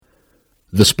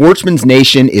The Sportsman's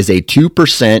Nation is a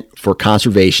 2% for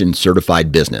conservation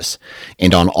certified business.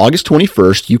 And on August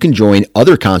 21st, you can join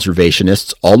other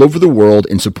conservationists all over the world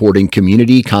in supporting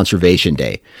Community Conservation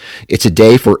Day. It's a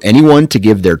day for anyone to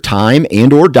give their time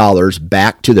and or dollars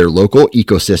back to their local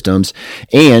ecosystems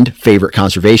and favorite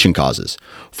conservation causes.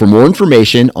 For more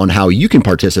information on how you can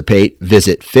participate,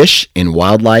 visit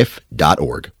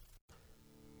fishandwildlife.org.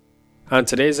 On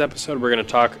today's episode, we're going to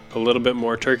talk a little bit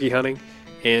more turkey hunting.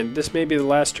 And this may be the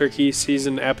last turkey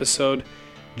season episode,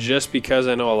 just because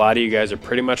I know a lot of you guys are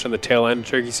pretty much on the tail end of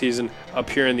turkey season. Up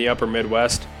here in the upper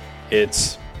Midwest, I'd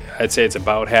say it's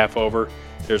about half over.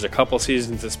 There's a couple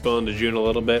seasons that spill into June a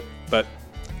little bit, but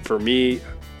for me,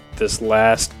 this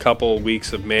last couple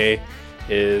weeks of May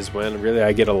is when really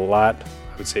I get a lot,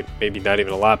 I would say maybe not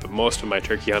even a lot, but most of my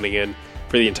turkey hunting in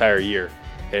for the entire year.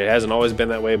 It hasn't always been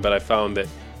that way, but I found that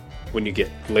when you get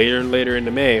later and later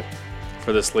into May,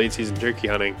 for this late season turkey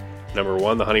hunting, number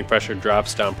one, the hunting pressure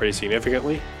drops down pretty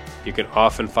significantly. You can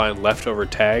often find leftover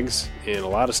tags in a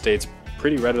lot of states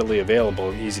pretty readily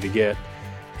available and easy to get,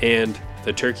 and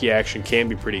the turkey action can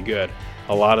be pretty good.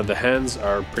 A lot of the hens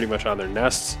are pretty much on their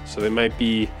nests, so they might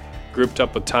be grouped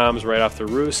up with toms right off the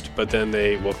roost, but then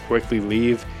they will quickly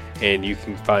leave, and you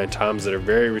can find toms that are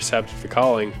very receptive to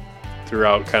calling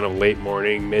throughout kind of late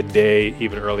morning, midday,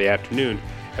 even early afternoon,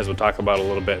 as we'll talk about a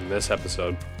little bit in this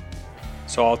episode.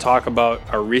 So I'll talk about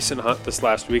our recent hunt this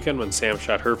last weekend when Sam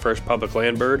shot her first public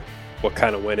land bird, what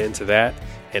kind of went into that,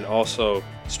 and also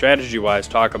strategy-wise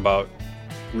talk about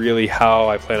really how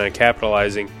I plan on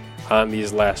capitalizing on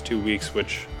these last 2 weeks,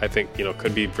 which I think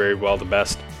could be very well the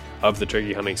best of the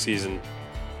turkey hunting season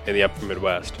in the upper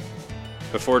Midwest.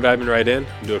 Before diving right in,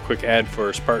 I'll do a quick ad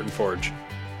for Spartan Forge.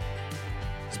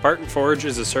 Spartan Forge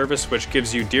is a service which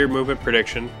gives you deer movement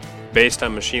prediction based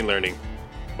on machine learning.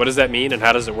 What does that mean and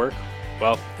how does it work?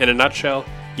 Well, in a nutshell,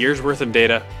 years worth of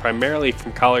data, primarily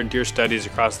from collared deer studies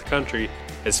across the country,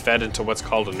 is fed into what's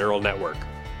called a neural network.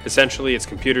 Essentially, it's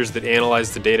computers that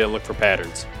analyze the data and look for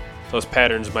patterns. Those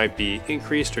patterns might be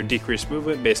increased or decreased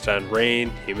movement based on rain,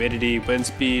 humidity, wind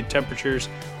speed, temperatures,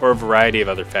 or a variety of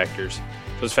other factors.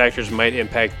 Those factors might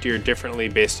impact deer differently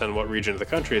based on what region of the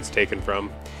country it's taken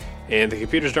from. And the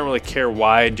computers don't really care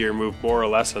why deer move more or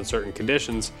less on certain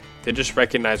conditions. They just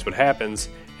recognize what happens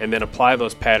and then apply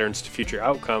those patterns to future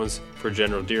outcomes for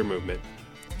general deer movement.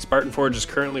 Spartan Forge is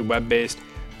currently web-based,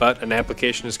 but an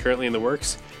application is currently in the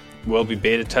works, will be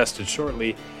beta tested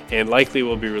shortly, and likely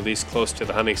will be released close to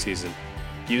the hunting season.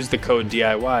 Use the code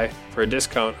DIY for a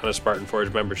discount on a Spartan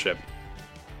Forge membership.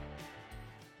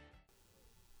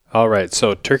 Alright,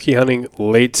 so turkey hunting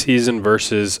late season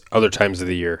versus other times of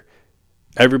the year.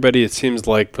 Everybody, it seems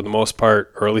like, for the most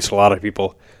part, or at least a lot of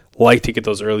people, like to get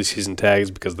those early season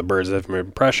tags because the birds haven't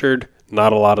been pressured.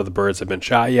 Not a lot of the birds have been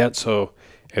shot yet, so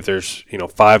if there's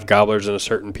 5 gobblers in a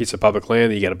certain piece of public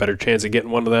land, you got a better chance of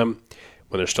getting one of them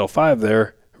when there's still 5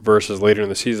 there versus later in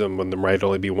the season when there might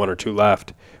only be 1 or 2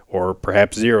 left, or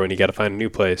perhaps 0 and you got to find a new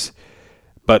place.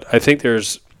 But I think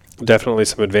there's definitely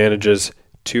some advantages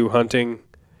to hunting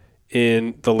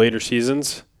in the later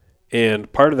seasons.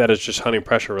 And part of that is just hunting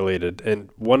pressure related. And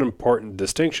one important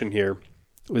distinction here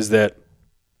is that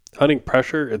hunting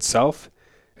pressure itself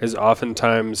is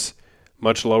oftentimes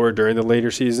much lower during the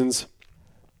later seasons.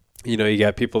 You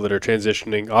got people that are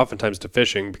transitioning oftentimes to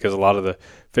fishing because a lot of the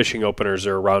fishing openers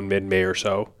are around mid-May or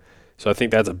so. So I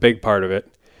think that's a big part of it.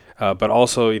 But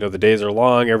also, the days are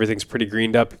long, everything's pretty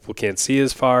greened up, people can't see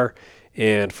as far.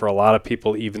 And for a lot of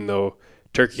people, even though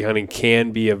turkey hunting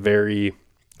can be a very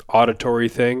auditory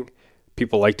thing,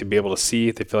 people like to be able to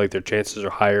see. They feel like their chances are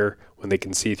higher when they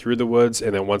can see through the woods.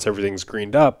 And then once everything's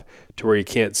greened up to where you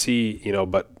can't see,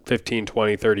 but 15,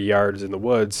 20, 30 yards in the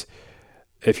woods,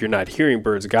 if you're not hearing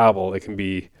birds gobble, it can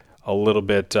be a little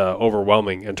bit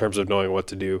overwhelming in terms of knowing what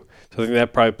to do. So I think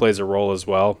that probably plays a role as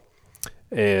well.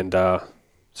 And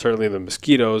certainly the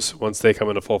mosquitoes, once they come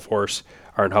into full force,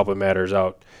 aren't helping matters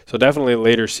out. So definitely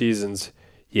later seasons,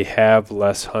 you have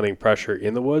less hunting pressure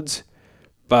in the woods.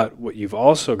 But what you've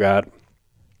also got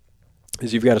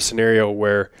is you've got a scenario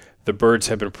where the birds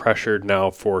have been pressured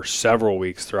now for several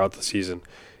weeks throughout the season.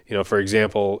 For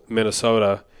example,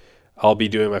 Minnesota, I'll be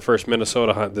doing my first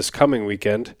Minnesota hunt this coming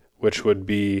weekend, which would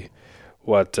be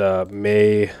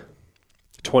May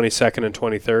 22nd and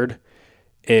 23rd.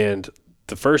 And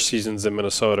the first seasons in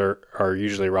Minnesota are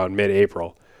usually around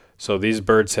mid-April. So these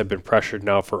birds have been pressured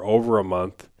now for over a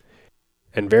month.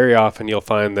 And very often you'll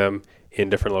find them in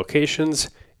different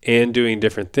locations and doing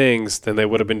different things than they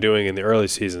would have been doing in the early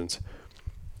seasons.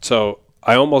 So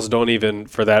I almost don't even,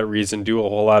 for that reason, do a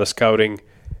whole lot of scouting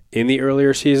in the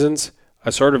earlier seasons. I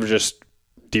sort of just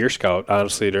deer scout,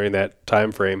 honestly, during that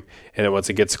time frame. And then once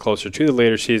it gets closer to the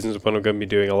later seasons, when I'm going to be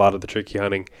doing a lot of the turkey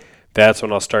hunting, that's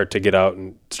when I'll start to get out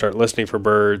and start listening for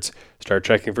birds, start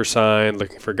checking for sign,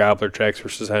 looking for gobbler tracks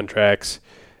versus hen tracks,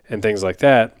 and things like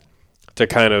that, to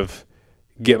kind of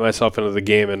get myself into the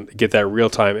game and get that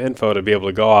real-time info to be able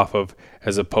to go off of,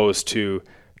 as opposed to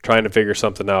trying to figure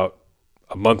something out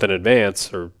a month in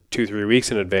advance or 2-3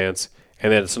 weeks in advance,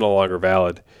 and then it's no longer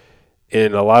valid.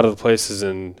 In a lot of the places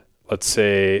in, let's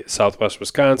say, southwest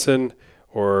Wisconsin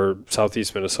or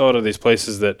southeast Minnesota, these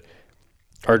places that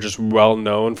are just well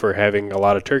known for having a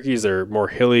lot of turkeys, they're more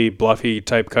hilly, bluffy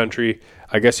type country.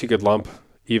 I guess you could lump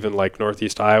even like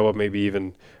northeast Iowa, maybe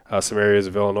even some areas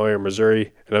of Illinois or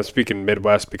Missouri. And I'm speaking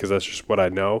Midwest because that's just what I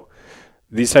know.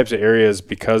 These types of areas,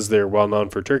 because they're well known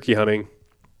for turkey hunting,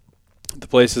 the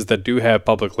places that do have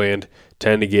public land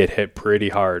tend to get hit pretty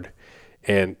hard.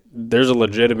 And there's a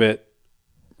legitimate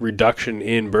reduction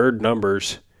in bird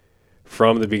numbers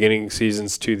from the beginning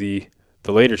seasons to the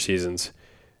later seasons.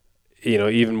 You know,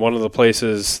 even one of the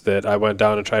places that I went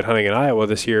down and tried hunting in Iowa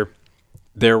this year,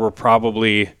 there were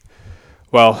probably,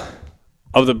 well,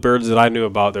 of the birds that I knew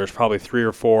about, there's probably 3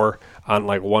 or 4 on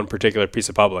like one particular piece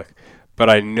of public.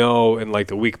 But I know in like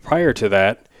the week prior to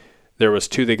that, there was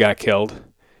 2 that got killed.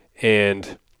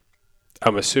 And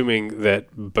I'm assuming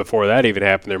that before that even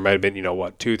happened, there might have been,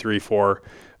 2, 3, 4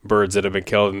 birds that have been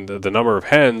killed. And the number of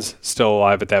hens still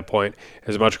alive at that point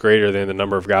is much greater than the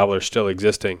number of gobblers still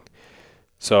existing.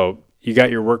 So you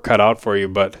got your work cut out for you,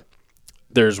 but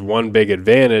there's one big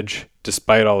advantage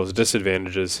despite all those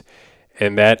disadvantages,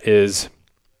 and that is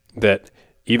that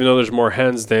even though there's more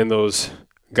hens than those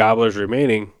gobblers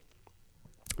remaining,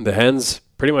 the hens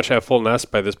pretty much have full nests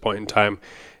by this point in time.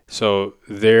 So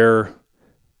they're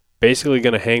basically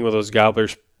going to hang with those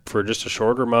gobblers for just a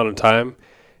shorter amount of time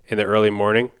in the early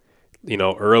morning.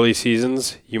 Early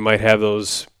seasons, you might have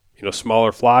those,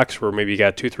 smaller flocks where maybe you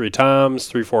got 2, 3 toms,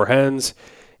 3, 4 hens,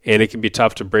 and it can be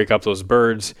tough to break up those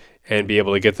birds and be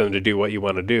able to get them to do what you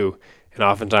want to do. And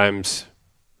oftentimes,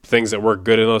 things that work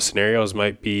good in those scenarios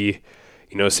might be,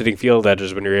 sitting field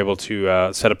edges when you're able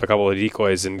to set up a couple of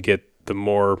decoys and get the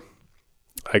more,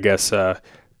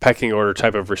 pecking order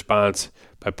type of response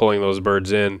by pulling those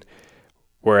birds in.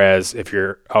 Whereas if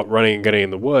you're out running and getting in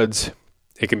the woods,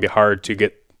 it can be hard to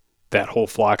get that whole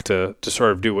flock to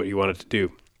sort of do what you want it to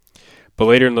do. But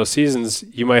later in those seasons,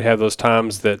 you might have those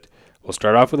toms that will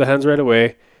start off with the hens right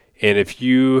away. And if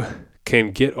you can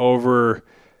get over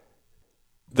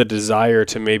the desire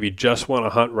to maybe just want to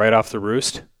hunt right off the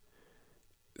roost,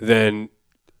 then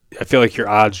I feel like your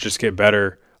odds just get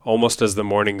better almost as the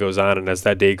morning goes on and as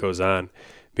that day goes on,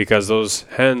 because those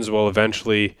hens will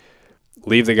eventually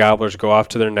leave the gobblers, go off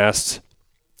to their nests.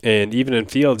 And even in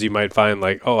fields, you might find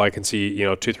like, I can see,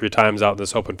 2, 3 times out in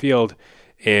this open field,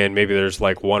 and maybe there's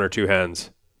like 1 or 2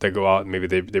 hens that go out and maybe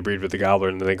they breed with the gobbler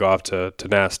and then they go off to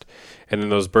nest. And then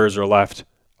those birds are left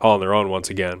all on their own once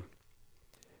again.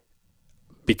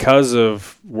 Because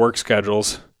of work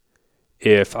schedules,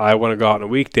 if I want to go out on a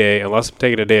weekday, unless I'm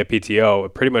taking a day of PTO,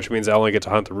 it pretty much means I only get to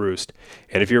hunt the roost.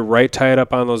 And if you're right tied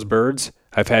up on those birds,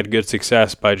 I've had good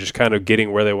success by just kind of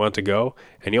getting where they want to go.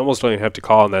 And you almost don't even have to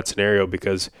call in that scenario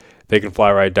because they can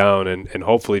fly right down and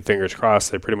hopefully, fingers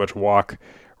crossed, they pretty much walk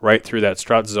right through that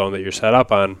strut zone that you're set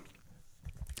up on,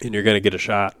 and you're going to get a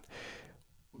shot.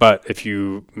 But if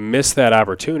you miss that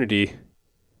opportunity,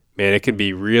 man, it can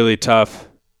be really tough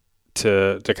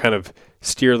to kind of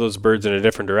steer those birds in a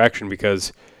different direction,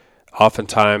 because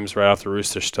oftentimes right off the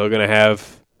roost, they're still going to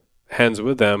have hens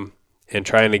with them, and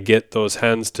trying to get those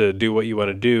hens to do what you want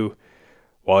to do,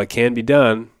 while it can be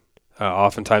done,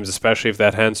 oftentimes, especially if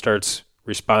that hen starts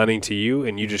responding to you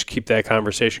and you just keep that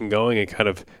conversation going and kind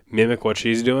of mimic what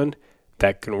she's doing,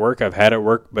 that can work. I've had it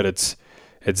work, but it's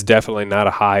definitely not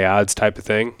a high odds type of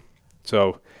thing.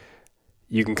 So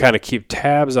you can kind of keep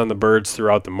tabs on the birds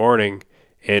throughout the morning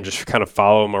and just kind of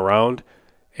follow them around.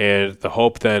 And the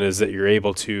hope then is that you're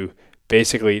able to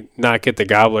basically not get the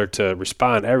gobbler to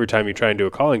respond every time you try and do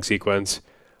a calling sequence.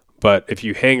 But if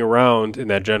you hang around in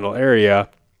that general area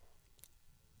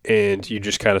and you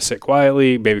just kind of sit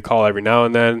quietly, maybe call every now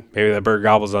and then, maybe that bird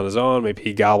gobbles on his own, maybe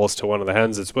he gobbles to one of the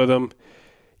hens that's with him,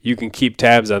 you can keep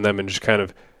tabs on them and just kind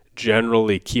of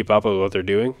generally keep up with what they're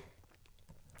doing.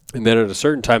 And then at a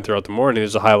certain time throughout the morning,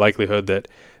 there's a high likelihood that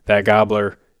that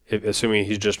gobbler, assuming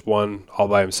he's just one all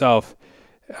by himself,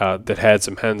 that had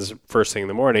some hens first thing in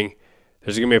the morning,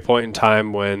 there's going to be a point in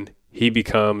time when he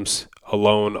becomes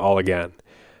alone all again.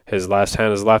 His last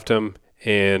hen has left him,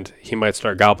 and he might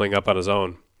start gobbling up on his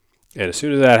own. And as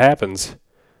soon as that happens,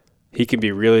 he can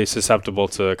be really susceptible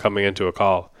to coming into a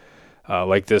call.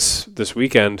 Like this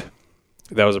weekend,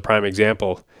 that was a prime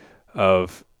example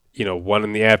of, 1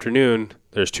 in the afternoon,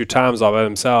 there's 2 toms all by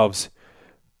themselves.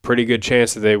 Pretty good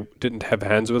chance that they didn't have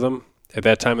hens with them at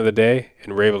that time of the day,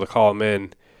 and were able to call them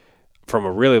in from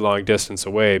a really long distance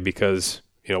away because,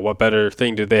 what better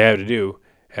thing did they have to do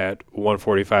at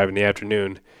 1:45 in the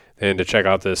afternoon than to check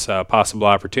out this possible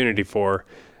opportunity for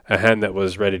a hen that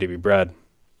was ready to be bred.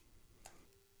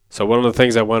 So one of the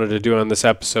things I wanted to do on this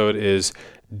episode is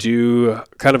do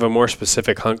kind of a more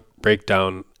specific hunt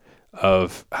breakdown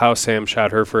of how Sam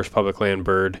shot her first public land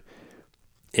bird,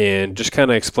 and just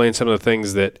kind of explain some of the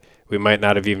things that we might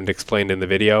not have even explained in the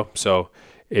video. So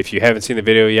if you haven't seen the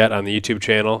video yet on the YouTube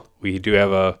channel, we do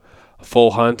have a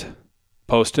full hunt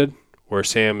posted where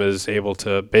Sam is able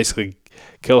to basically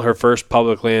kill her first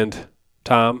public land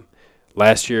tom.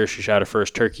 Last year, she shot her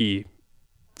first turkey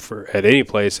at any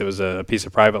place. It was a piece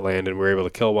of private land, and we were able to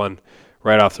kill one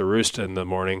right off the roost in the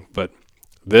morning. But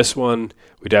this one,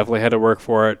 we definitely had to work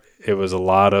for it. It was a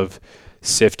lot of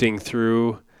sifting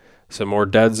through some more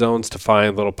dead zones to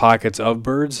find little pockets of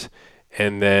birds,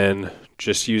 and then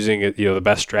just using it, the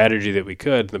best strategy that we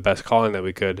could, the best calling that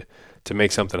we could to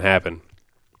make something happen.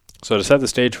 So to set the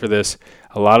stage for this,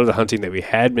 a lot of the hunting that we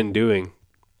had been doing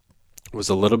was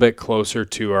a little bit closer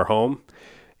to our home,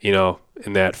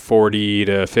 in that 40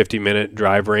 to 50 minute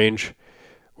drive range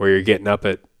where you're getting up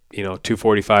at,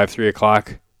 2:45, 3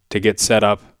 o'clock to get set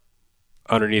up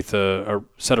underneath a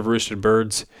set of roosted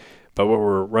birds. But what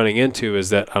we're running into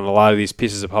is that on a lot of these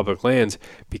pieces of public lands,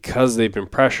 because they've been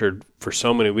pressured for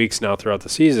so many weeks now throughout the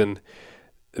season,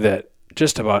 that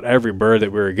just about every bird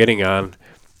that we were getting on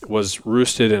was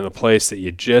roosted in a place that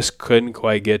you just couldn't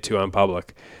quite get to on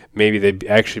public. Maybe they'd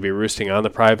actually be roosting on the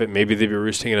private. Maybe they'd be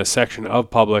roosting in a section of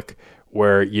public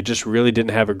where you just really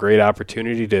didn't have a great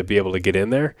opportunity to be able to get in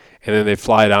there. And then they'd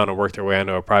fly down and work their way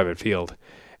onto a private field.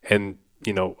 And,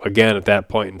 again, at that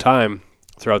point in time,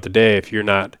 throughout the day, if you're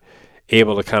not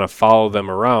able to kind of follow them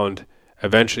around,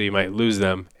 eventually you might lose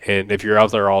them. And if you're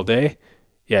out there all day,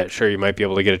 yeah, sure, you might be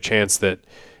able to get a chance that,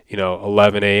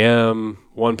 11 a.m.,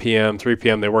 1 p.m., 3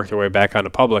 p.m., they work their way back onto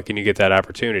public and you get that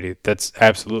opportunity. That's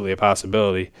absolutely a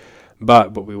possibility.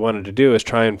 But what we wanted to do is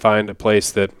try and find a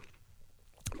place that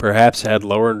perhaps had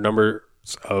lower numbers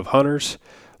of hunters,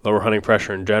 lower hunting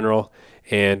pressure in general,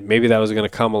 and maybe that was going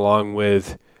to come along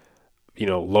with,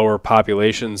 lower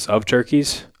populations of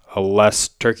turkeys, a less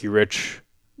turkey-rich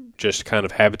just kind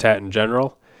of habitat in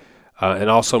general, and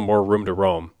also more room to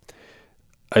roam.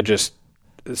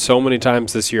 So many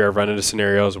times this year I've run into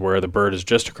scenarios where the bird is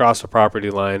just across the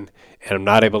property line and I'm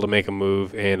not able to make a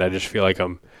move, and I just feel like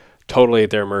I'm totally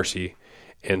at their mercy.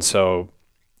 And so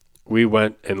we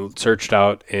went and searched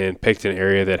out and picked an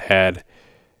area that had,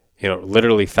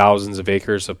 literally thousands of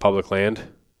acres of public land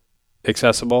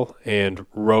accessible and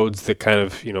roads that kind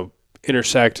of,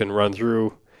 intersect and run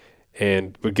through,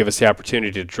 and would give us the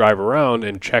opportunity to drive around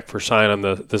and check for sign on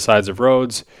the sides of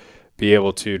roads, be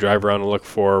able to drive around and look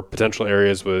for potential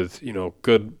areas with,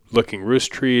 good looking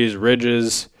roost trees,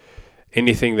 ridges,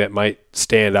 anything that might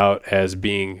stand out as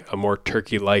being a more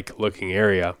turkey-like looking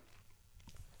area.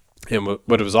 And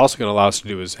what it was also going to allow us to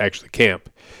do is actually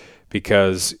camp,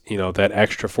 because, that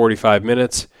extra 45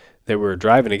 minutes that we were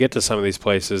driving to get to some of these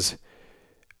places,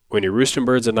 when you're roosting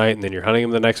birds at night and then you're hunting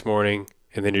them the next morning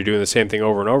and then you're doing the same thing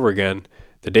over and over again,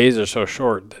 the days are so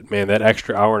short that, man, that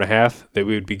extra hour and a half that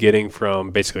we would be getting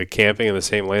from basically camping in the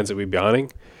same lands that we'd be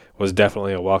hunting was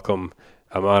definitely a welcome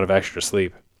amount of extra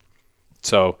sleep.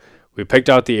 So we picked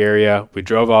out the area, we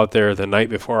drove out there the night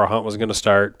before our hunt was going to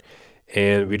start,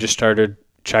 and we just started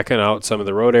checking out some of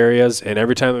the road areas. And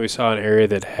every time that we saw an area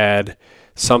that had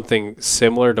something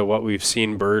similar to what we've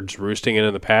seen birds roosting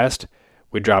in the past,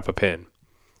 we'd drop a pin.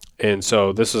 And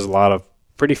so this is a lot of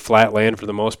pretty flat land for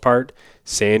the most part,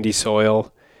 sandy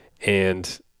soil,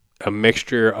 and a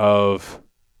mixture of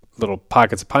little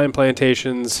pockets of pine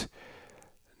plantations,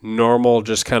 normal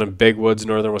just kind of big woods,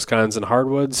 northern Wisconsin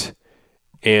hardwoods,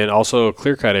 and also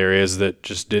clear-cut areas that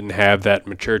just didn't have that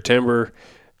mature timber,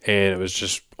 and it was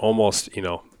just almost,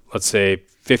 let's say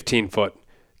 15-foot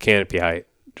canopy height,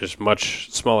 just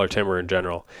much smaller timber in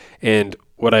general. And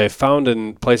what I have found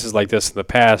in places like this in the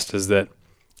past is that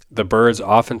the birds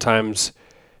oftentimes,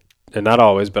 and not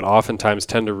always, but oftentimes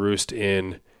tend to roost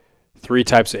in 3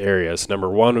 types of areas. Number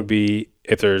 1 would be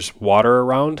if there's water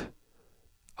around.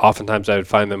 Oftentimes I would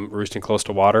find them roosting close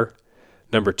to water.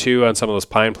 Number 2, on some of those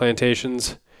pine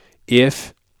plantations,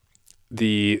 if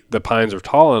the pines were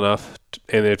tall enough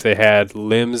and if they had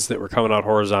limbs that were coming out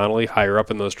horizontally higher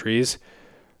up in those trees,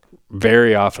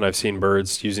 very often I've seen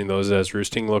birds using those as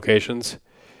roosting locations.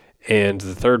 And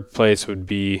the third place would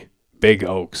be big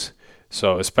oaks.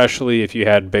 So especially if you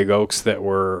had big oaks that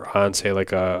were on, say,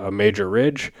 like a major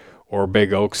ridge, or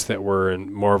big oaks that were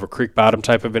in more of a creek bottom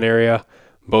type of an area,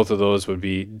 both of those would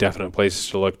be definite places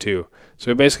to look too.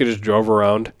 So we basically just drove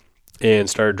around and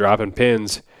started dropping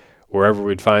pins wherever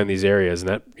we'd find these areas. And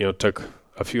that, took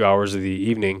a few hours of the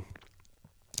evening.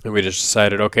 And we just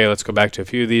decided, okay, let's go back to a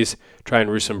few of these, try and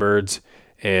roost some birds,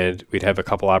 and we'd have a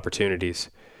couple opportunities.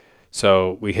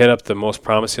 So we hit up the most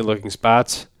promising looking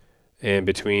spots, and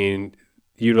between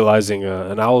utilizing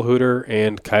an owl hooter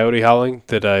and coyote howling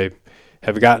that I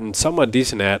have gotten somewhat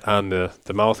decent at on the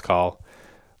mouth call,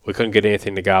 we couldn't get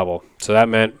anything to gobble. So that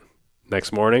meant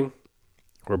next morning,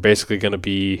 we're basically going to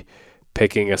be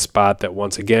picking a spot that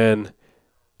once again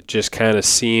just kind of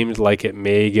seemed like it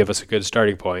may give us a good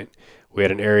starting point. We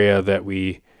had an area that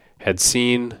we had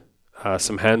seen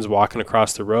some hens walking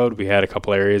across the road. We had a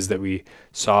couple areas that we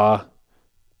saw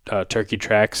turkey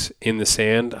tracks in the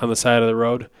sand on the side of the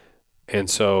road. And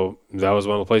so that was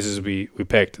one of the places we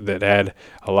picked that had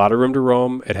a lot of room to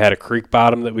roam. It had a creek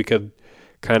bottom that we could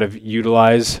kind of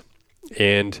utilize,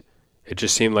 and it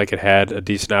just seemed like it had a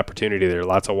decent opportunity there.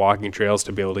 Lots of walking trails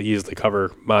to be able to easily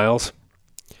cover miles.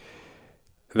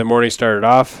 The morning started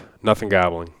off, nothing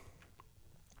gobbling.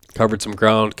 Covered some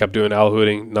ground, kept doing owl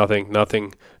hooting, nothing,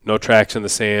 no tracks in the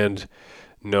sand,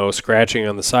 no scratching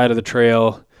on the side of the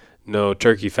trail, no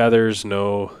turkey feathers,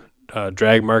 no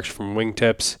drag marks from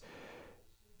wingtips.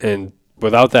 And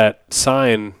without that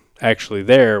sign actually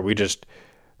there, we just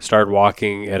started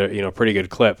walking at a pretty good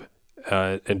clip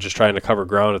and just trying to cover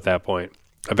ground at that point.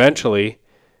 Eventually,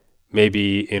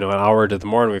 maybe an hour into the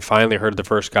morning, we finally heard the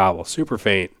first gobble, super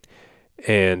faint,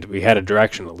 and we had a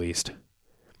direction at least.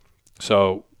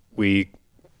 So we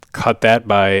cut that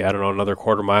by, another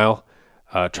quarter mile,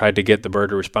 tried to get the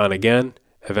bird to respond again,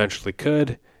 eventually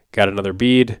could, got another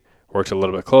bead, worked a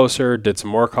little bit closer, did some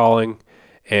more calling,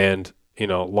 and,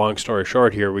 long story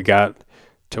short here, we got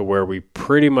to where we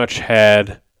pretty much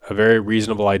had a very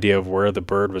reasonable idea of where the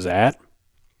bird was at,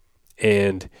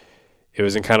 and it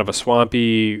was in kind of a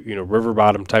swampy, river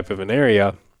bottom type of an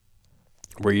area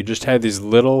where you just had these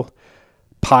little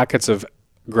pockets of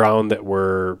ground that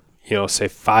were, say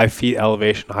 5 feet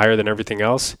elevation higher than everything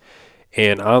else.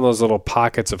 And on those little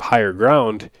pockets of higher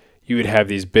ground, you would have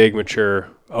these big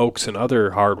mature oaks and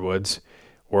other hardwoods.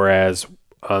 Whereas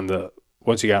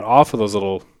once you got off of those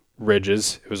little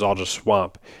ridges, it was all just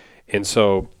swamp. And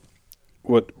so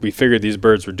what we figured these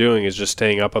birds were doing is just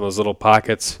staying up on those little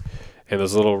pockets and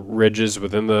those little ridges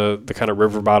within the kind of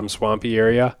river bottom swampy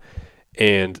area.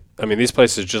 And these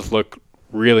places just look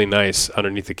really nice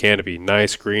underneath the canopy.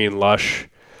 Nice, green, lush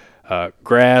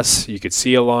grass. You could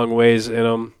see a long ways in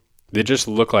them. They just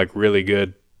look like really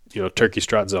good, turkey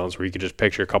strut zones where you could just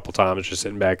picture a couple times just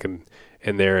sitting back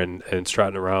in there and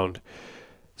strutting around.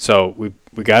 So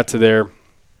we got to there,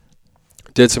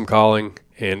 did some calling,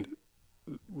 and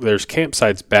there's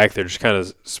campsites back there just kind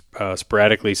of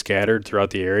sporadically scattered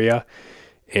throughout the area.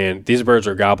 And these birds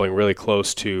are gobbling really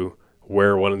close to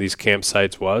where one of these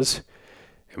campsites was.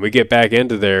 And we get back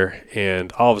into there,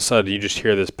 and all of a sudden you just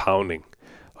hear this pounding,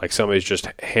 like somebody's just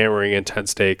hammering in tent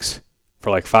stakes for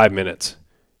like 5 minutes.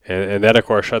 And that, of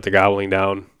course, shut the gobbling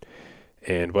down.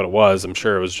 And what it was, I'm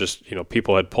sure it was just,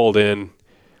 people had pulled in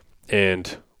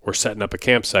and were setting up a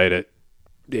campsite at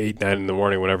 8, 9 in the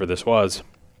morning, whenever this was.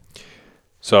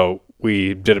 So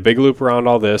we did a big loop around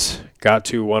all this, got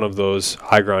to one of those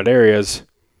high ground areas,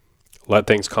 let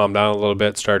things calm down a little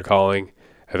bit, started calling,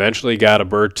 eventually got a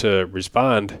bird to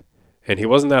respond, and he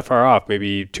wasn't that far off,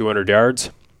 maybe 200 yards.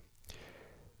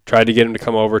 Tried to get him to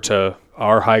come over to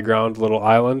our high ground little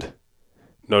island.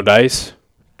 No dice.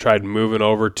 Tried moving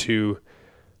over to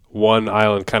one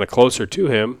island kind of closer to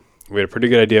him. We had a pretty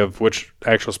good idea of which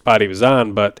actual spot he was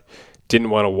on, but didn't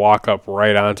want to walk up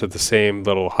right onto the same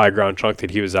little high ground chunk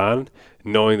that he was on,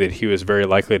 knowing that he was very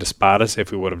likely to spot us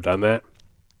if we would have done that.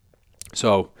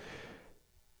 So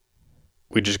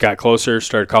we just got closer,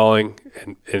 started calling,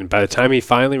 and by the time he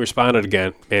finally responded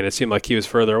again, man, it seemed like he was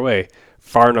further away,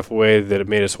 far enough away that it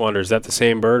made us wonder, is that the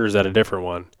same bird or is that a different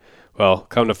one? Well,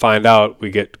 come to find out, we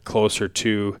get closer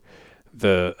to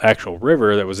the actual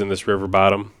river that was in this river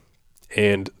bottom,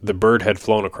 and the bird had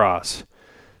flown across.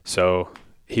 So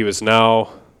he was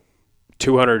now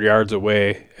 200 yards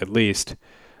away, at least,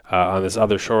 on this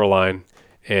other shoreline,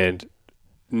 and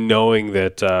knowing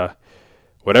that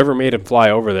whatever made him fly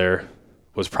over there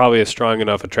was probably a strong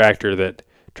enough attractor that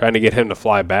trying to get him to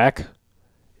fly back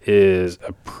is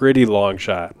a pretty long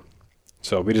shot.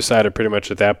 So we decided pretty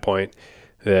much at that point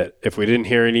that if we didn't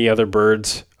hear any other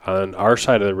birds on our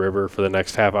side of the river for the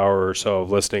next half hour or so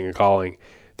of listening and calling,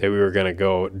 that we were going to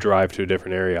go drive to a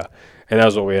different area. And that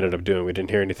was what we ended up doing. We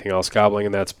didn't hear anything else gobbling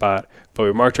in that spot, but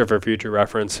we marked it for future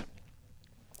reference,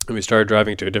 and we started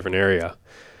driving to a different area.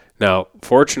 Now,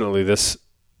 fortunately, this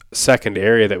second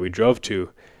area that we drove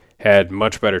to had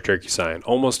much better turkey sign.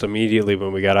 Almost immediately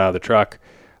when we got out of the truck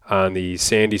on the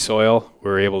sandy soil,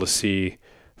 we were able to see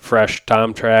fresh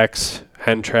tom tracks,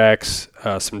 hen tracks,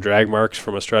 some drag marks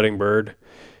from a strutting bird,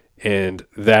 and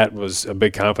that was a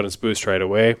big confidence boost right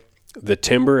away. The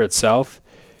timber itself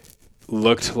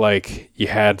looked like you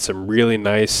had some really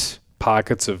nice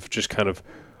pockets of just kind of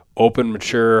open,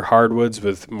 mature hardwoods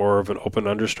with more of an open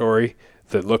understory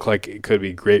that looked like it could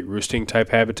be great roosting type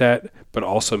habitat, but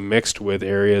also mixed with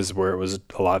areas where it was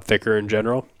a lot thicker in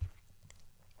general.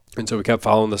 And so we kept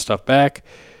following this stuff back,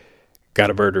 got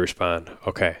a bird to respond.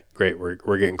 Okay, great,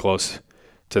 we're getting close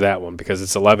to that one because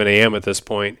it's 11 a.m. at this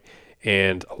point,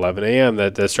 and 11 a.m.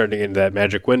 that's starting to get into that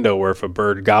magic window where if a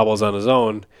bird gobbles on his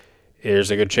own,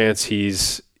 there's a good chance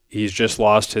he's just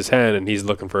lost his hen and he's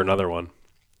looking for another one.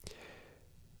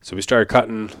 So we started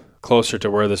cutting closer to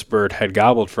where this bird had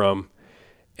gobbled from,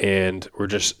 and we're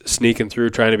just sneaking through,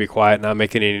 trying to be quiet, not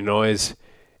making any noise.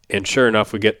 And sure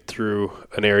enough, we get through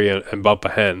an area and bump a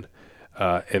hen.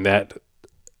 And that,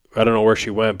 I don't know where she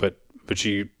went, but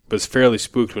she was fairly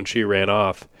spooked when she ran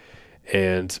off.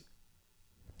 And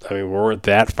I mean, we weren't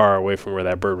that far away from where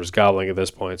that bird was gobbling at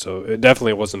this point, so it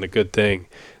definitely wasn't a good thing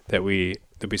that we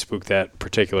spooked that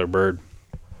particular bird.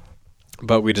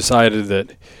 But we decided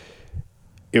that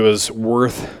it was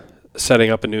worth setting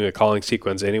up and doing a calling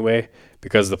sequence anyway,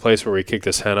 because the place where we kicked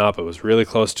this hen up, it was really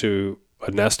close to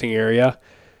a nesting area,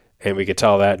 and we could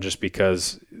tell that just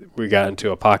because we got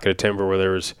into a pocket of timber where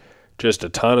there was just a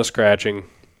ton of scratching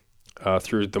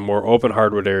through the more open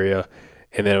hardwood area,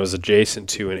 and then it was adjacent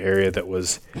to an area that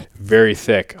was very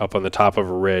thick up on the top of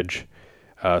a ridge,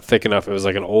 thick enough. It was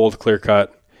like an old clear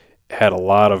cut, had a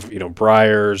lot of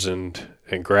briars and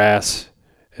grass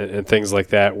and things like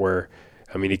that where,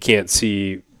 I mean, you can't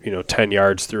see 10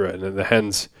 yards through it. And then the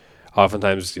hens,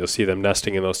 oftentimes you'll see them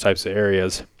nesting in those types of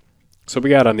areas. So we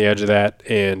got on the edge of that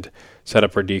and set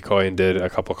up our decoy and did a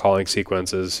couple calling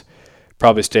sequences.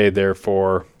 Probably stayed there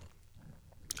for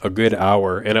a good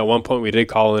hour. And at one point we did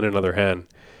call in another hen,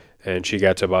 and she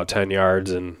got to about 10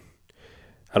 yards. And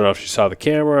I don't know if she saw the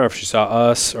camera, or if she saw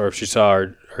us, or if she saw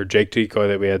our Jake decoy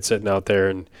that we had sitting out there,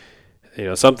 and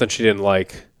something she didn't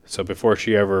like. So before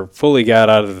she ever fully got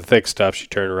out of the thick stuff, she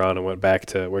turned around and went back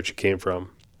to where she came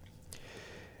from.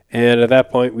 And at that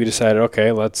point, we decided,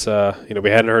 okay, let's, we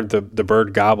hadn't heard the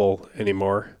bird gobble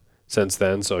anymore since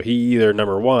then. So he either,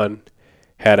 number one,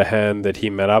 had a hen that he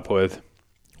met up with,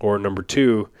 or number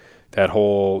two, that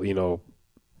whole,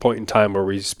 point in time where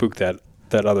we spooked that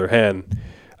other hen,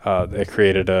 that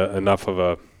created enough of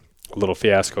a little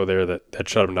fiasco there that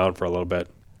shut him down for a little bit.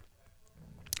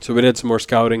 So we did some more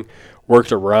scouting,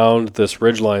 worked around this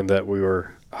ridgeline that we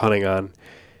were hunting on,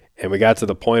 and we got to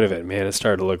the point of it. Man, it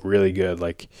started to look really good.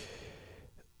 Like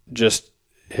just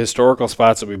historical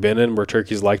spots that we've been in where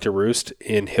turkeys like to roost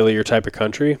in hillier type of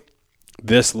country.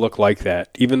 This looked like that.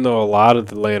 Even though a lot of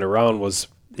the land around was,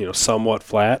 somewhat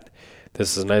flat,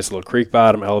 this is a nice little creek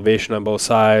bottom, elevation on both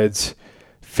sides,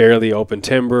 fairly open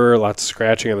timber, lots of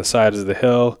scratching on the sides of the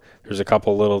hill. There's a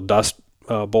couple little dust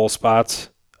bowl spots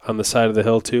on the side of the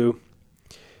hill too.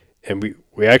 And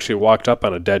we actually walked up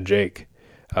on a dead Jake.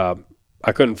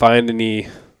 I couldn't find any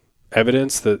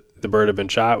evidence that the bird had been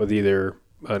shot with either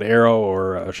an arrow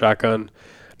or a shotgun.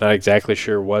 Not exactly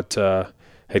sure what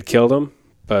had killed him,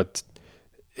 but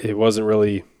it wasn't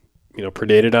really,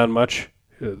 predated on much.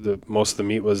 Most of the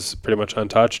meat was pretty much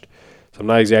untouched. So I'm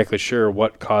not exactly sure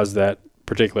what caused that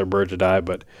particular bird to die,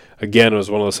 but again, it was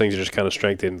one of those things that just kind of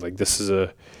strengthened, like this is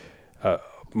a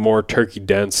more turkey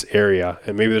dense area,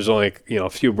 and maybe there's only a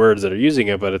few birds that are using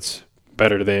it, but it's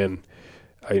better than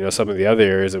some of the other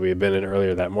areas that we had been in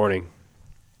earlier that morning.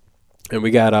 And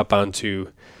we got up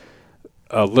onto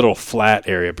a little flat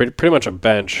area, pretty much a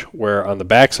bench, where on the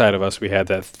back side of us we had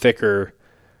that thicker,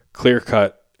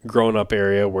 clear-cut, grown-up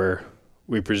area where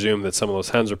we presumed that some of those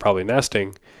hens were probably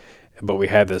nesting, but we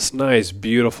had this nice,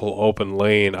 beautiful open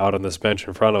lane out on this bench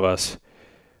in front of us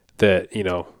that,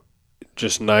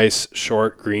 just nice,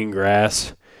 short, green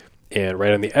grass, and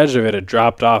right on the edge of it, it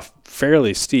dropped off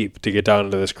fairly steep to get down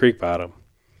into this creek bottom.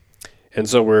 And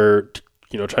so we're,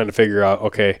 trying to figure out,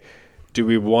 okay, do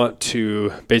we want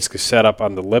to basically set up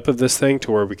on the lip of this thing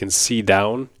to where we can see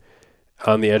down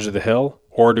on the edge of the hill,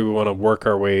 or do we want to work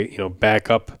our way, back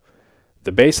up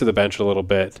the base of the bench a little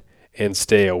bit and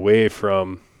stay away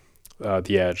from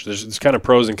the edge? There's kind of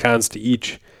pros and cons to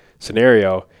each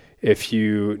scenario. If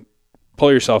you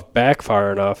pull yourself back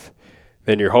far enough,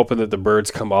 then you're hoping that the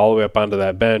birds come all the way up onto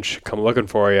that bench, come looking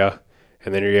for you,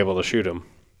 and then you're able to shoot them.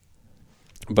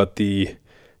 But the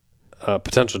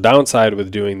potential downside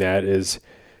with doing that is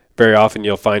very often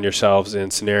you'll find yourselves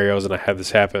in scenarios, and I had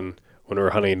this happen when we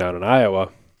were hunting down in Iowa,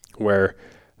 where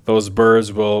those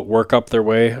birds will work up their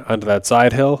way onto that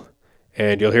side hill,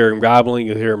 and you'll hear them gobbling,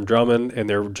 you'll hear them drumming, and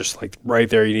they're just like right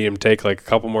there. You need them to take like a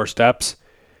couple more steps,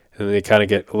 and then they kind of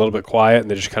get a little bit quiet, and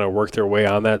they just kind of work their way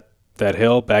on that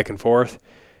hill back and forth,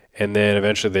 and then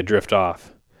eventually they drift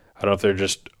off. I don't know if they're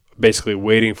just basically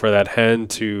waiting for that hen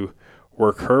to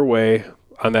work her way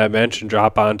on that bench and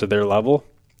drop onto their level.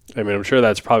 I mean, I'm sure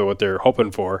that's probably what they're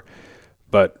hoping for,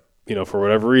 but for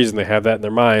whatever reason, they have that in their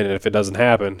mind, and if it doesn't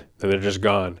happen, then they're just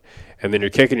gone. And then you're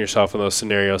kicking yourself in those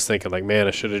scenarios thinking like, man,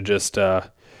 I should have just,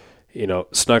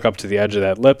 snuck up to the edge of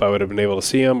that lip. I would have been able to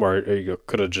see them, or you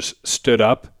could have just stood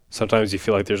up. Sometimes you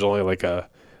feel like there's only like a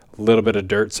little bit of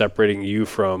dirt separating you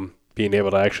from being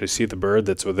able to actually see the bird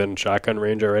that's within shotgun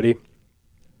range already.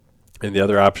 And the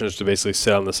other option is to basically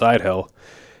sit on the side hill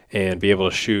and be able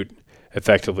to shoot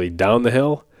effectively down the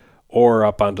hill or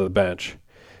up onto the bench.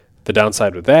 The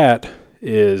downside with that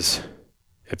is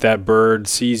if that bird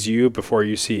sees you before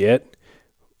you see it,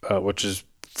 which is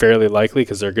fairly likely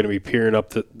because they're going to be peering up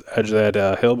the edge of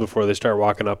that hill before they start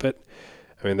walking up it,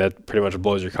 I mean, that pretty much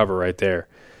blows your cover right there.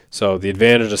 So the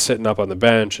advantage of sitting up on the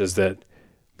bench is that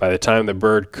by the time the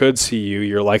bird could see you,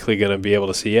 you're likely going to be able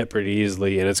to see it pretty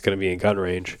easily, and it's going to be in gun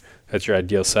range. That's your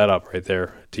ideal setup right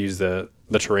there to use the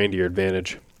terrain to your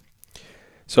advantage.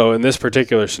 So in this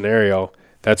particular scenario,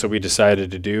 that's what we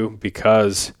decided to do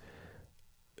because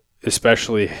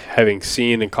especially having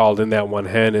seen and called in that one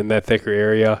hen in that thicker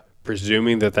area,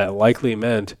 presuming that likely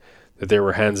meant that there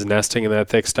were hens nesting in that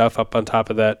thick stuff up on top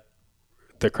of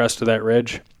the crest of that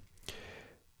ridge,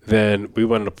 then we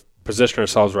wanted to position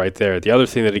ourselves right there. The other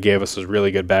thing that it gave us was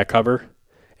really good back cover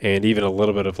and even a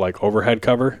little bit of like overhead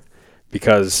cover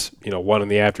because, 1 in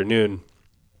the afternoon,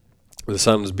 the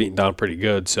sun was beating down pretty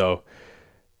good. So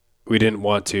we didn't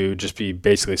want to just be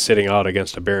basically sitting out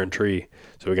against a barren tree.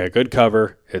 So we got good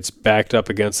cover. It's backed up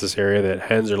against this area that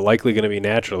hens are likely going to be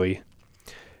naturally.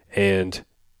 And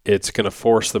it's going to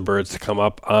force the birds to come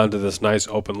up onto this nice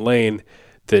open lane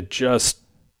that just,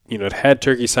 it had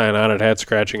turkey sign on it, had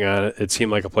scratching on it. It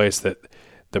seemed like a place that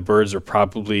the birds are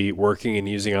probably working and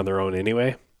using on their own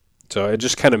anyway. So it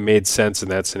just kind of made sense in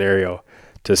that scenario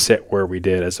to sit where we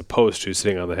did as opposed to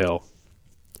sitting on the hill.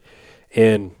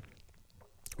 And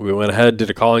we went ahead, did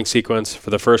a calling sequence. For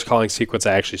the first calling sequence,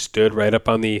 I actually stood right up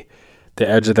on the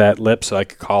edge of that lip so I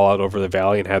could call out over the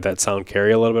valley and have that sound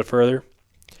carry a little bit further.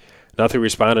 Nothing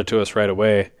responded to us right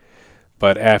away,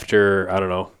 but after,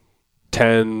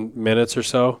 10 minutes or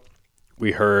so,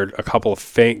 we heard a couple of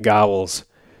faint gobbles,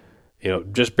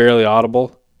 just barely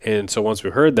audible. And so once we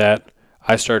heard that,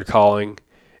 I started calling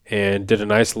and did a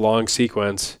nice long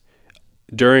sequence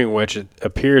during which it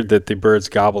appeared that the birds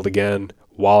gobbled again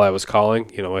while I was calling.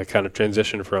 I kind of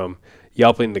transitioned from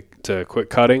yelping to quick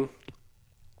cutting.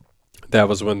 That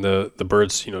was when the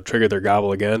birds, triggered their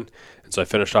gobble again. And so I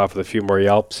finished off with a few more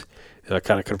yelps. And I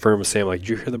kind of confirmed with Sam, like, did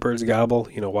you hear the birds gobble,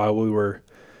 while we were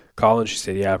calling? She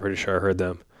said, yeah, I'm pretty sure I heard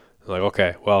them. I'm like,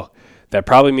 okay, well, that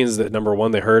probably means that, number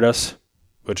one, they heard us,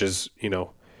 which is,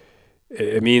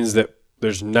 it means that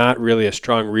there's not really a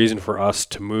strong reason for us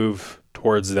to move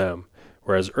towards them.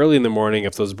 Whereas early in the morning,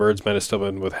 if those birds might have still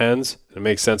been with hens, it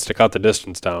makes sense to cut the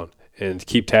distance down and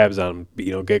keep tabs on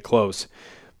them, get close.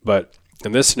 But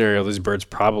in this scenario, these birds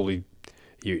probably,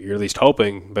 you're at least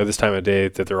hoping by this time of day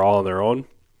that they're all on their own.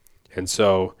 And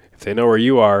so if they know where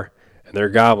you are and they're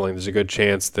gobbling, there's a good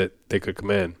chance that they could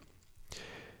come in.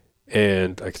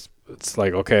 And it's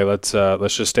like, okay, let's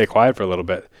just stay quiet for a little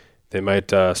bit. They might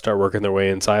start working their way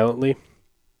in silently.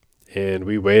 And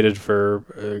we waited for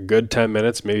a good 10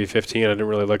 minutes, maybe 15. I didn't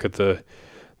really look at the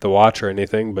watch or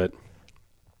anything, but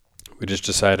we just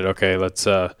decided, okay, let's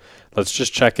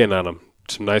just check in on them.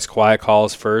 Some nice quiet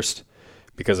calls first,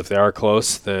 because if they are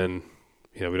close, then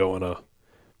we don't want to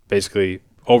basically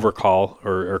overcall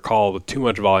or call with too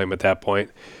much volume at that point.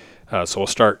 So we'll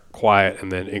start quiet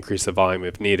and then increase the volume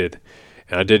if needed.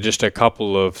 And I did just a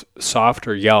couple of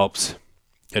softer yelps,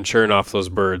 and sure enough, those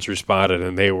birds responded,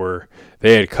 and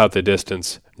they had cut the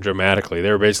distance dramatically.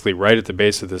 They were basically right at the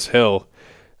base of this hill,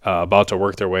 about to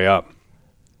work their way up.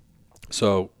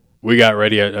 So we got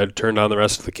ready. I turned on the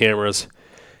rest of the cameras,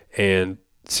 and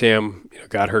Sam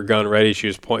got her gun ready. She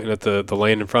was pointing at the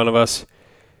lane in front of us,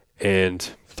 and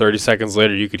 30 seconds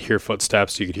later, you could hear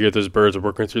footsteps. You could hear those birds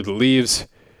working through the leaves,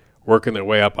 working their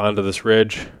way up onto this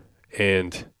ridge,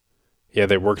 and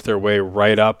they worked their way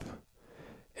right up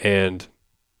and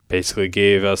basically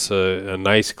gave us a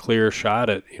nice clear shot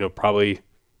at, probably,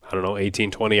 18,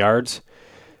 20 yards.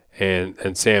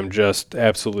 and Sam just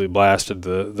absolutely blasted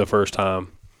the first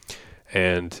tom.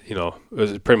 And, it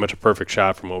was pretty much a perfect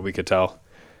shot from what we could tell.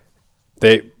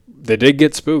 They did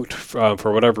get spooked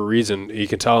for whatever reason. You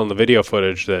can tell in the video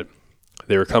footage that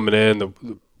they were coming in. The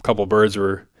couple birds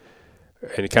were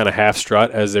in kind of half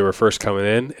strut as they were first coming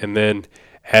in. And then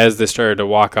as they started to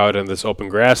walk out in this open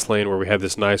grass lane where we had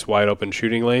this nice wide open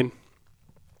shooting lane,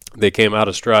 they came out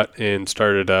of strut and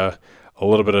started a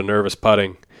little bit of nervous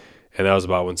putting. And that was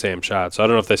about when Sam shot. So I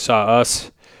don't know if they saw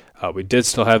us. We did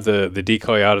still have the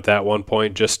decoy out at that one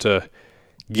point just to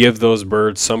give those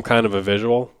birds some kind of a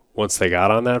visual once they got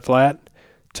on that flat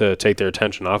to take their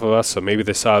attention off of us. So maybe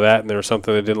they saw that and there was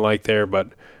something they didn't like there,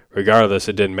 but regardless,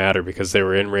 it didn't matter because they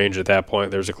were in range at that point.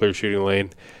 There was a clear shooting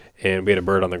lane, and we had a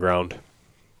bird on the ground.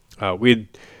 We'd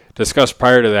discussed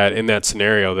prior to that in that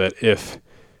scenario that if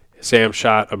Sam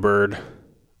shot a bird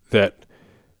that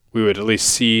we would at least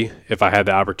see if I had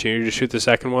the opportunity to shoot the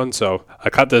second one. So I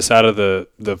cut this out of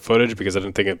the footage because I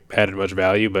didn't think it added much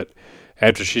value, but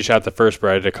after she shot the first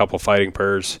bird, I did a couple fighting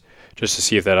purrs just to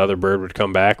see if that other bird would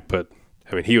come back. But,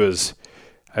 I mean, he was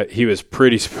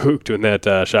pretty spooked when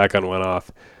that shotgun went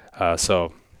off.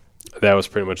 So that was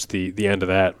pretty much the end of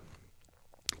that.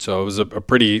 So it was a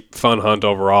pretty fun hunt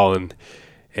overall,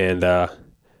 and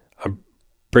I'm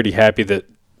pretty happy that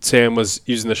Sam was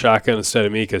using the shotgun instead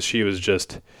of me because she was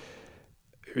just,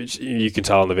 you can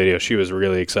tell in the video, she was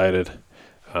really excited.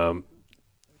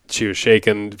 She was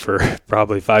shaking for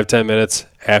probably 5-10 minutes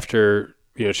after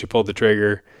she pulled the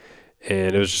trigger,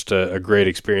 and it was just a great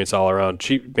experience all around.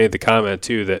 She made the comment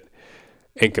too that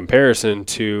in comparison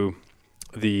to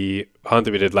the hunt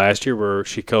that we did last year where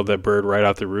she killed that bird right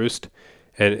off the roost,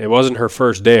 and it wasn't her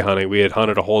first day hunting. We had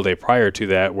hunted a whole day prior to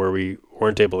that where we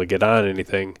weren't able to get on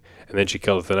anything, and then she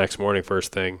killed it the next morning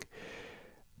first thing.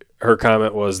 Her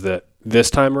comment was that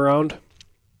this time around,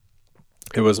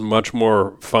 it was much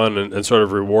more fun and sort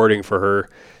of rewarding for her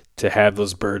to have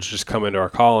those birds just come into our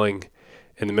calling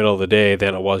in the middle of the day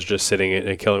than it was just sitting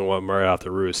and killing one right off the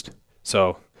roost.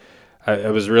 So I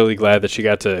was really glad that she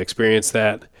got to experience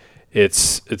that.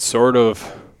 It's sort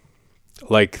of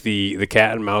like the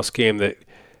cat and mouse game that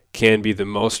can be the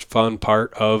most fun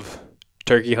part of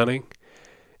turkey hunting,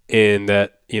 in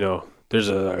that, there's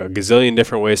a gazillion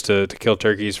different ways to kill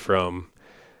turkeys, from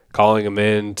calling them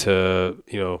in to,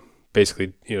 basically,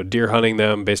 deer hunting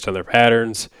them based on their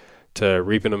patterns, to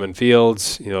reaping them in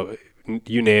fields,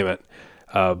 you name it.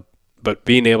 But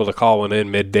being able to call one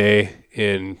in midday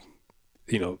in,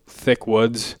 thick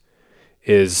woods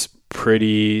is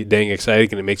pretty dang exciting,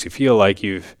 and it makes you feel like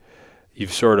you've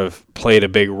sort of played a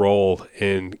big role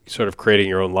in sort of creating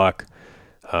your own luck.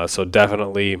 So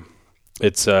definitely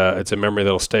it's a memory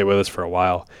that'll stay with us for a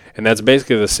while. And that's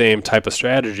basically the same type of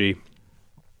strategy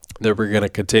that we're going to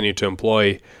continue to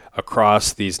employ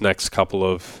across these next couple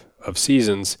of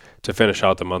seasons to finish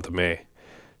out the month of May.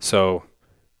 So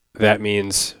that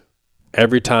means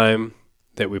every time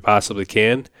that we possibly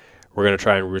can, we're going to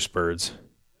try and roost birds.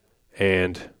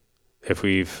 And if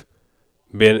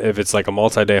it's like a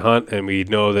multi-day hunt and we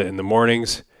know that in the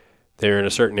mornings they're in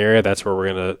a certain area, that's where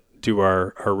we're going to do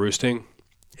our roosting.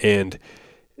 And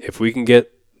if we can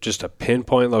get just a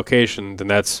pinpoint location, then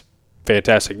that's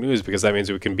fantastic news, because that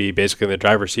means we can be basically in the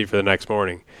driver's seat for the next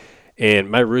morning.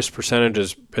 And my roost percentage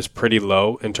is pretty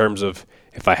low in terms of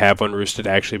if I have one roosted,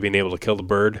 actually being able to kill the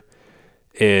bird.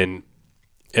 In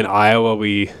Iowa,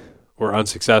 we were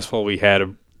unsuccessful. We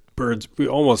had birds, we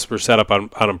almost were set up on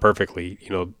them perfectly.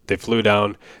 They flew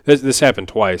down. This happened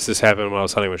twice. This happened when I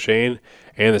was hunting with Shane,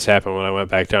 and this happened when I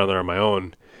went back down there on my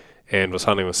own and was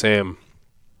hunting with Sam,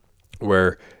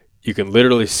 where you can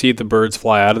literally see the birds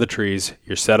fly out of the trees.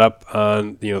 You're set up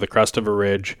on the crest of a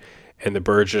ridge, and the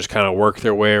birds just kind of work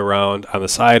their way around on the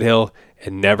side hill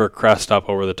and never crest up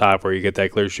over the top where you get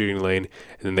that clear shooting lane,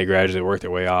 and then they gradually work their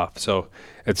way off. So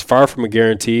it's far from a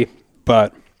guarantee,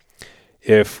 but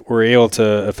if we're able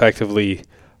to effectively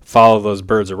follow those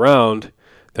birds around,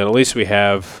 then at least we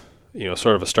have,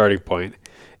 sort of a starting point.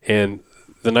 And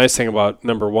the nice thing about,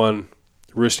 number one,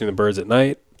 roosting the birds at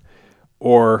night,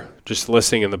 or just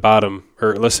listening in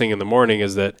the morning,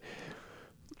 is that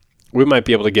we might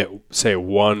be able to get, say,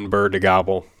 one bird to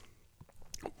gobble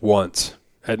once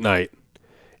at night.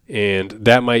 And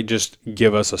that might just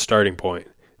give us a starting point.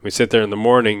 We sit there in the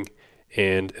morning,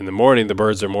 and in the morning the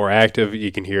birds are more active.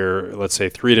 You can hear, let's say,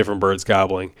 3 different birds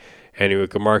gobbling, and we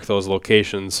can mark those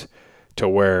locations to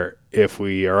where if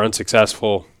we are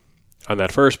unsuccessful on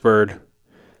that first bird,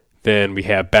 then we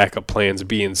have backup plans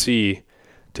B and C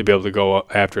to be able to go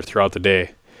after throughout the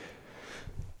day.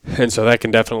 And so that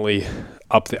can definitely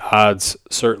up the odds,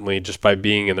 certainly, just by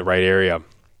being in the right area.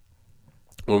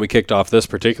 when we kicked off this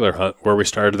particular hunt, where we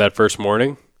started that first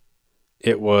morning,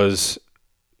 it was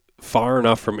far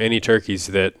enough from any turkeys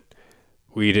that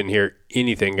we didn't hear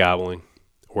anything gobbling.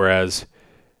 Whereas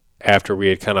after we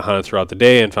had kind of hunted throughout the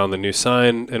day and found the new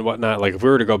sign and whatnot, like if we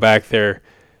were to go back there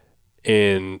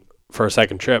for a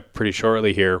second trip pretty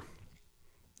shortly here,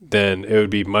 then it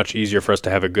would be much easier for us to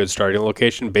have a good starting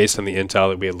location based on the intel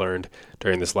that we had learned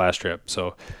during this last trip.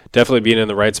 So definitely being in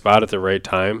the right spot at the right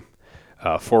time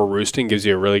for roosting gives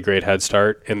you a really great head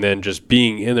start. And then just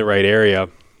being in the right area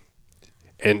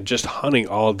and just hunting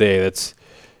all day.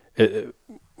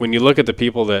 When you look at the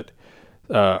people that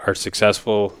are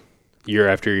successful year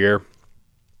after year,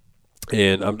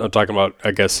 and I'm talking about, I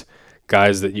guess,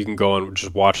 guys that you can go and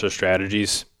just watch their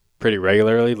strategies pretty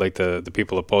regularly, like the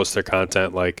people that post their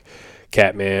content like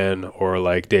Catman or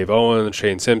like Dave Owen,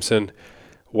 Shane Simpson.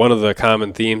 One of the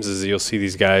common themes is you'll see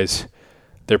these guys,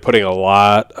 they're putting a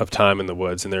lot of time in the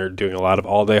woods and they're doing a lot of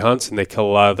all-day hunts, and they kill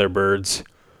a lot of their birds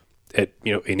at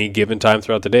any given time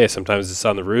throughout the day. Sometimes it's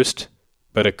on the roost,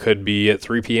 but it could be at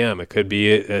 3 p.m. It could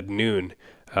be at noon.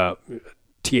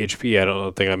 THP, I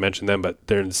don't think I mentioned them, but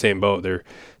they're in the same boat. They're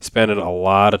spending a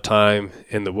lot of time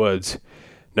in the woods.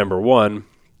 Number one,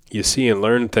 you see and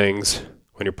learn things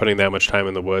when you're putting that much time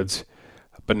in the woods.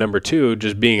 But number two,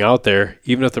 just being out there,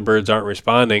 even if the birds aren't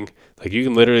responding, like you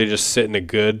can literally just sit in a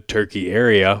good turkey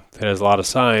area that has a lot of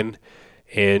sign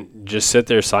and just sit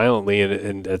there silently,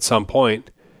 and at some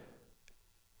point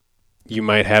you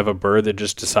might have a bird that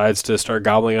just decides to start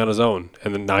gobbling on his own,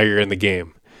 and then now you're in the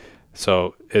game.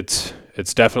 So it's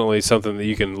definitely something that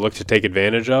you can look to take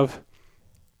advantage of,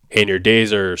 and your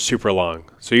days are super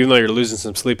long. So even though you're losing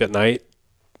some sleep at night,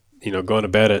 going to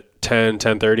bed at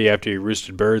 10:30 after you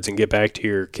roosted birds and get back to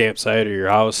your campsite or your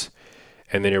house,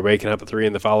 and then you're waking up at 3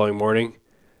 in the following morning,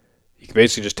 you can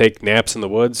basically just take naps in the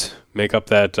woods, make up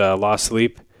that lost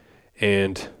sleep.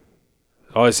 And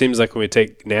it always seems like when we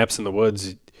take naps in the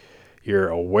woods, you're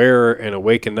aware and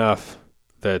awake enough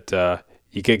that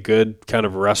you get good kind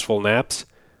of restful naps,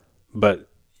 but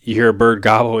you hear a bird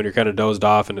gobble and you're kind of dozed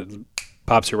off, and it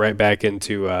pops you right back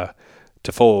into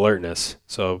to full alertness.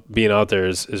 So being out there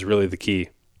is really the key.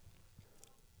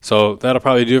 So that'll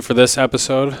probably do it for this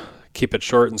episode. Keep it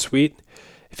short and sweet.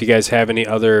 If you guys have any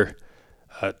other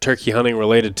turkey hunting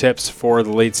related tips for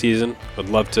the late season, I'd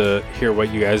love to hear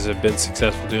what you guys have been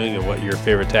successful doing and what your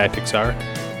favorite tactics are.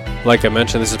 Like I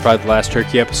mentioned, this is probably the last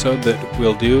turkey episode that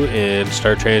we'll do and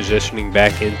start transitioning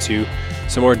back into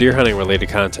some more deer hunting related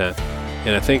content.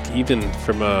 And I think even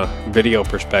from a video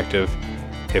perspective,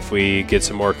 if we get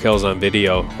some more kills on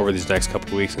video over these next couple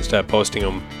of weeks instead of posting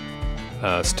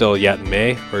them still yet in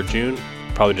May or June,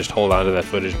 probably just hold on to that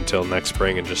footage until next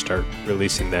spring and just start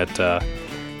releasing that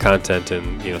content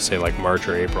in, say like March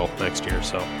or April next year.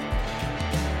 So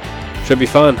should be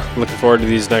fun. Looking forward to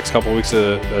these next couple of weeks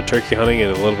of turkey hunting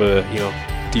and a little bit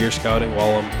of, deer scouting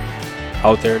while I'm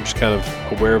out there and just kind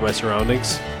of aware of my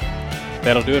surroundings.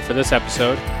 That'll do it for this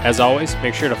episode. As always,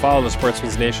 make sure to follow the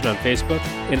Sportsman's Nation on Facebook,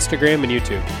 Instagram, and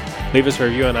YouTube. Leave us a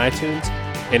review on iTunes.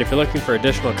 And if you're looking for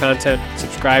additional content,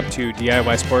 subscribe to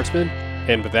DIY Sportsman.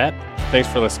 And with that, thanks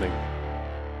for listening.